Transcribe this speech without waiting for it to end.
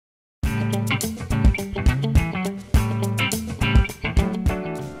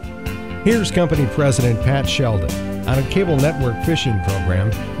Here's company president Pat Sheldon on a cable network fishing program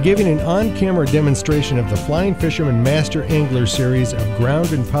giving an on-camera demonstration of the Flying Fisherman Master Angler series of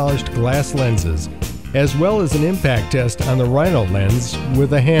ground and polished glass lenses, as well as an impact test on the RhinoLens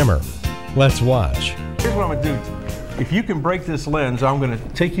with a hammer. Let's watch. Here's what I'm going to do. If you can break this lens, I'm going to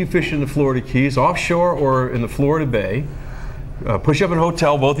take you fishing the Florida Keys, offshore or in the Florida Bay. Push you up in a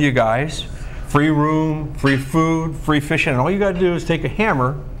hotel, both of you guys. Free room, free food, free fishing, and all you got to do is take a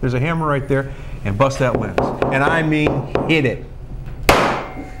hammer, there's a hammer right there, and bust that lens. And I mean hit it.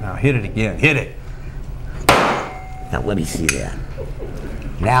 Now hit it again, hit it. Now let me see that.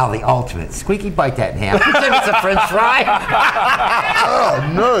 Now the ultimate. Squeaky, bite that ham. Pretend it's a French fry.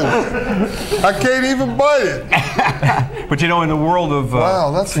 Oh, no. I can't even bite it. But you know, in the world of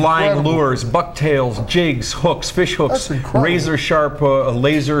flying incredible. lures, bucktails, jigs, hooks, fish hooks, razor sharp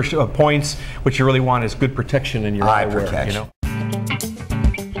laser points, what you really want is good protection in your eyewear. Protection. You know?